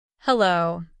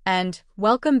Hello, and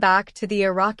welcome back to the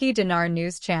Iraqi Dinar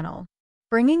News channel,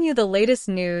 bringing you the latest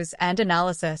news and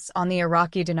analysis on the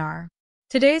Iraqi dinar.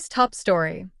 Today's top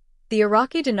story: the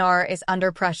Iraqi dinar is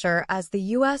under pressure as the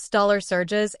US dollar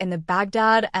surges in the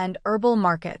Baghdad and Erbil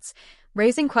markets,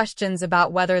 raising questions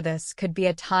about whether this could be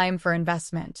a time for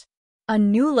investment. A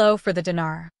new low for the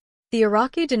dinar. The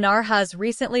Iraqi dinar has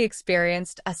recently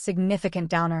experienced a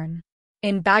significant downturn.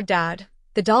 In Baghdad,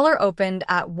 the dollar opened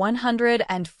at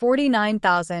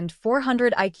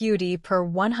 149,400 IQD per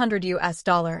 100 US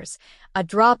dollars, a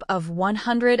drop of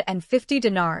 150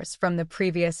 dinars from the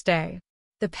previous day.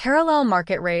 The parallel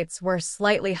market rates were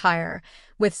slightly higher,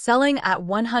 with selling at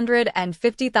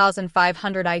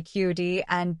 150,500 IQD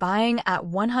and buying at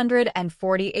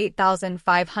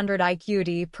 148,500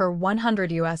 IQD per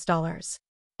 100 US dollars.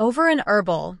 Over in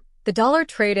Erbil, the dollar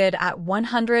traded at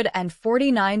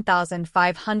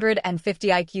 149,550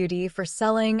 IQD for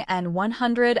selling and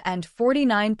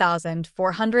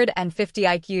 149,450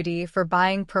 IQD for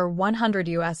buying per 100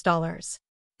 US dollars.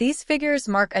 These figures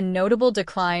mark a notable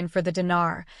decline for the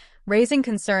dinar, raising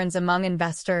concerns among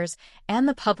investors and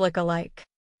the public alike.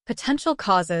 Potential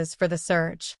causes for the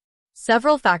surge.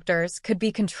 Several factors could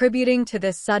be contributing to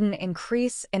this sudden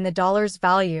increase in the dollar's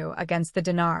value against the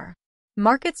dinar.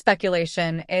 Market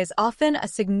speculation is often a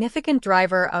significant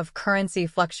driver of currency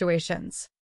fluctuations.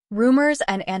 Rumors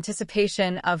and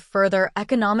anticipation of further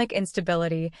economic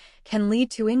instability can lead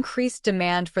to increased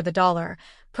demand for the dollar,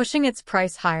 pushing its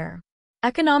price higher.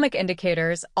 Economic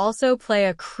indicators also play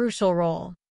a crucial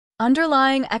role.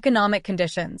 Underlying economic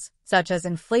conditions, such as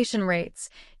inflation rates,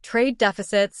 trade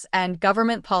deficits, and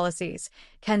government policies,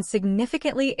 can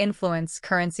significantly influence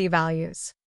currency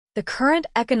values. The current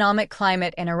economic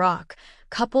climate in Iraq,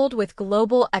 coupled with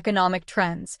global economic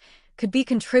trends, could be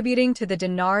contributing to the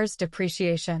dinar's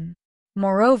depreciation.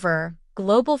 Moreover,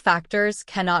 global factors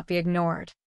cannot be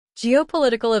ignored.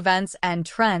 Geopolitical events and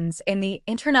trends in the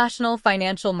international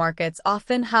financial markets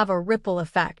often have a ripple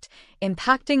effect,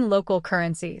 impacting local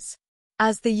currencies.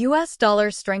 As the US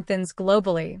dollar strengthens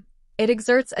globally, it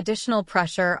exerts additional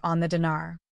pressure on the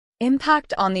dinar.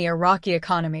 Impact on the Iraqi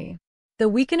economy. The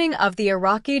weakening of the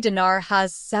Iraqi dinar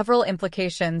has several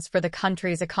implications for the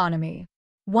country's economy.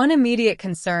 One immediate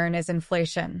concern is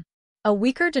inflation. A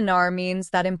weaker dinar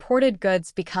means that imported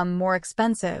goods become more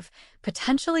expensive,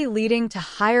 potentially leading to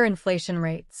higher inflation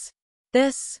rates.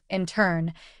 This, in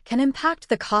turn, can impact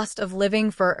the cost of living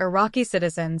for Iraqi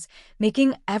citizens,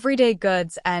 making everyday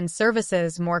goods and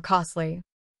services more costly.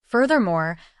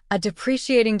 Furthermore, a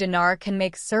depreciating dinar can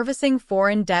make servicing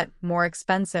foreign debt more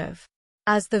expensive.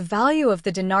 As the value of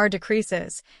the dinar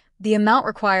decreases, the amount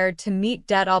required to meet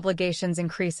debt obligations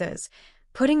increases,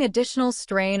 putting additional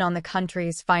strain on the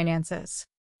country's finances.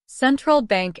 Central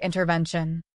bank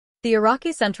intervention. The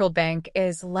Iraqi central bank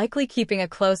is likely keeping a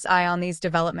close eye on these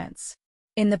developments.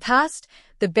 In the past,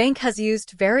 the bank has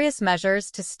used various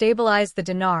measures to stabilize the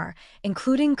dinar,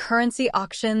 including currency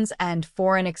auctions and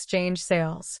foreign exchange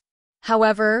sales.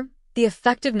 However, the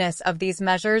effectiveness of these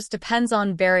measures depends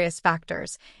on various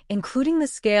factors, including the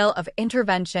scale of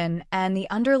intervention and the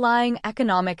underlying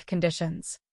economic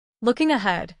conditions. Looking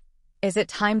ahead, is it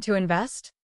time to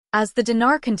invest? As the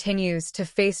dinar continues to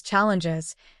face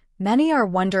challenges, many are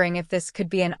wondering if this could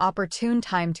be an opportune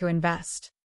time to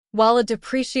invest. While a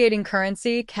depreciating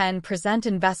currency can present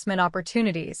investment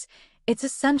opportunities, it's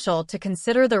essential to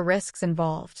consider the risks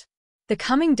involved. The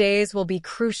coming days will be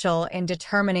crucial in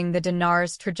determining the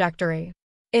dinar's trajectory.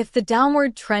 If the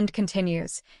downward trend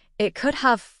continues, it could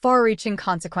have far-reaching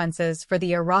consequences for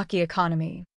the Iraqi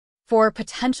economy. For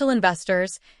potential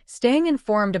investors, staying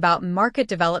informed about market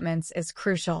developments is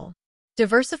crucial.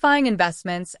 Diversifying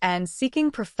investments and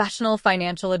seeking professional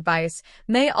financial advice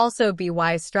may also be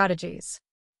wise strategies.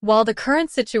 While the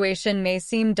current situation may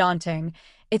seem daunting,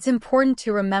 it's important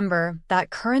to remember that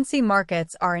currency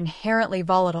markets are inherently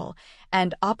volatile,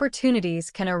 and opportunities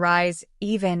can arise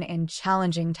even in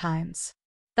challenging times.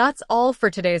 That's all for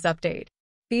today's update.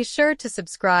 Be sure to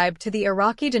subscribe to the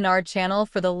Iraqi Dinar channel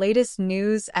for the latest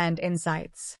news and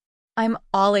insights. I'm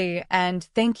Ollie, and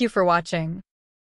thank you for watching.